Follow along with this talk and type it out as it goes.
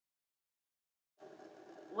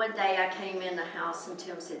one day I came in the house and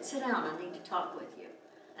Tim said, sit down, I need to talk with you.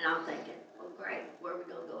 And I'm thinking, well, great, where are we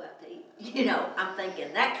going to go out to eat? You know, I'm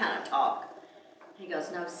thinking that kind of talk. He goes,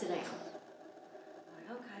 no, sit down. I'm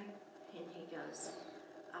like, okay. And he goes,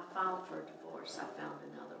 I filed for a divorce. I found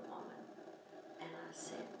another woman. And I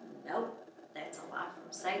said, nope, that's a lie from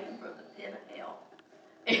Satan, from the pit of hell.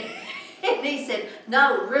 And he said,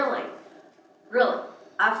 no, really,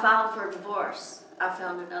 I filed for a divorce. I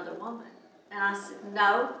found another woman. And I said,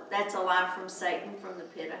 no, that's a lie from Satan, from the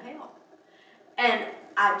pit of hell. And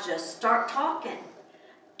I just start talking.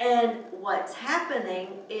 And what's happening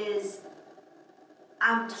is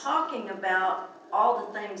I'm talking about all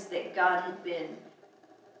the things that God had been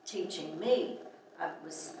teaching me.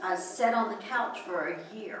 I sat on the couch for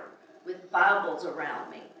a year with Bibles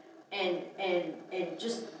around me and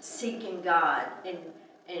just seeking God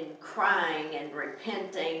and crying and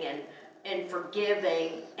repenting and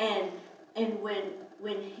forgiving. And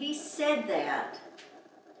when he said that,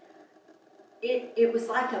 it was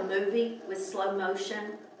like a movie with slow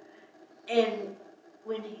motion. And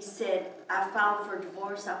when he said, I filed for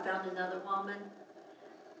divorce, I found another woman,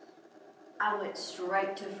 I went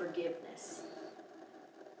straight to forgiveness.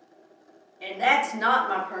 And that's not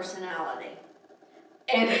my personality.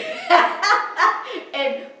 And,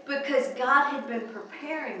 and because God had been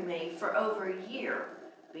preparing me for over a year,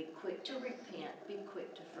 be quick to repent, be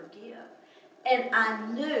quick to forgive. And I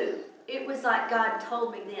knew, it was like God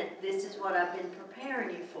told me then, this is what I've been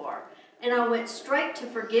preparing you for. And I went straight to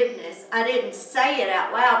forgiveness. I didn't say it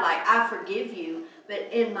out loud like, I forgive you. But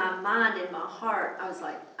in my mind, in my heart, I was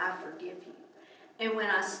like, I forgive you. And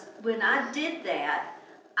when I did that,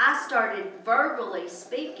 I started verbally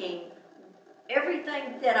speaking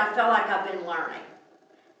everything that I felt like I've been learning.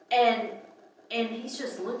 And he's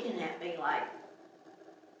just looking at me like,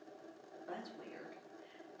 that's weird.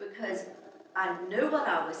 Because I knew what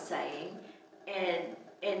I was saying, and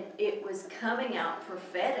it was coming out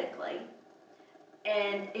prophetically.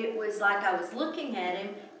 And it was like I was looking at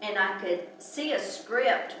him, and I could see a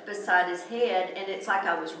script beside his head, and it's like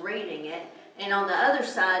I was reading it. And on the other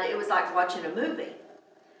side, it was like watching a movie.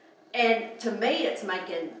 And to me, it's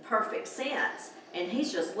making perfect sense. And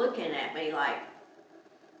he's just looking at me like,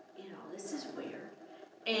 you know, this is weird.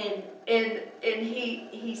 And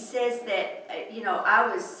he says that, you know,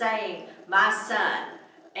 I was saying my son,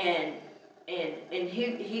 and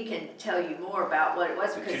he can tell you more about what it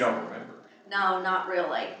was. But you don't remember. No, not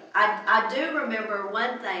really. I do remember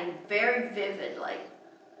one thing very vividly.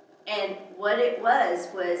 And what it was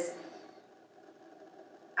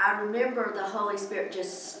I remember the Holy Spirit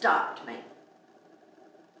just stopped me.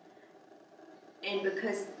 And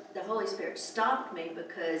because the Holy Spirit stopped me,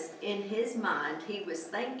 because in his mind he was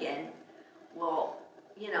thinking, well,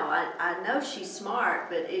 you know, I know she's smart,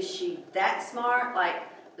 but is she that smart? Like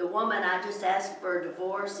the woman I just asked for a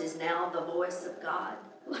divorce is now the voice of God?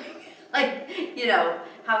 Like, you know,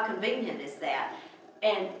 how convenient is that?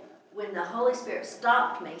 And when the Holy Spirit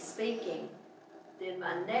stopped me speaking, then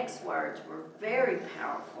my next words were very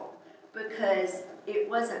powerful, because it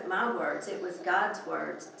wasn't my words, it was God's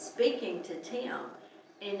words speaking to Tim.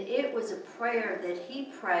 And it was a prayer that he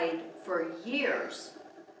prayed for years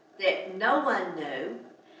that no one knew,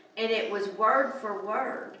 and it was word for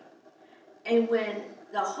word. And when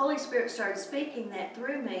the Holy Spirit started speaking that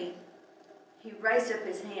through me, he raised up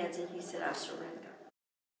his hands and he said, I surrender.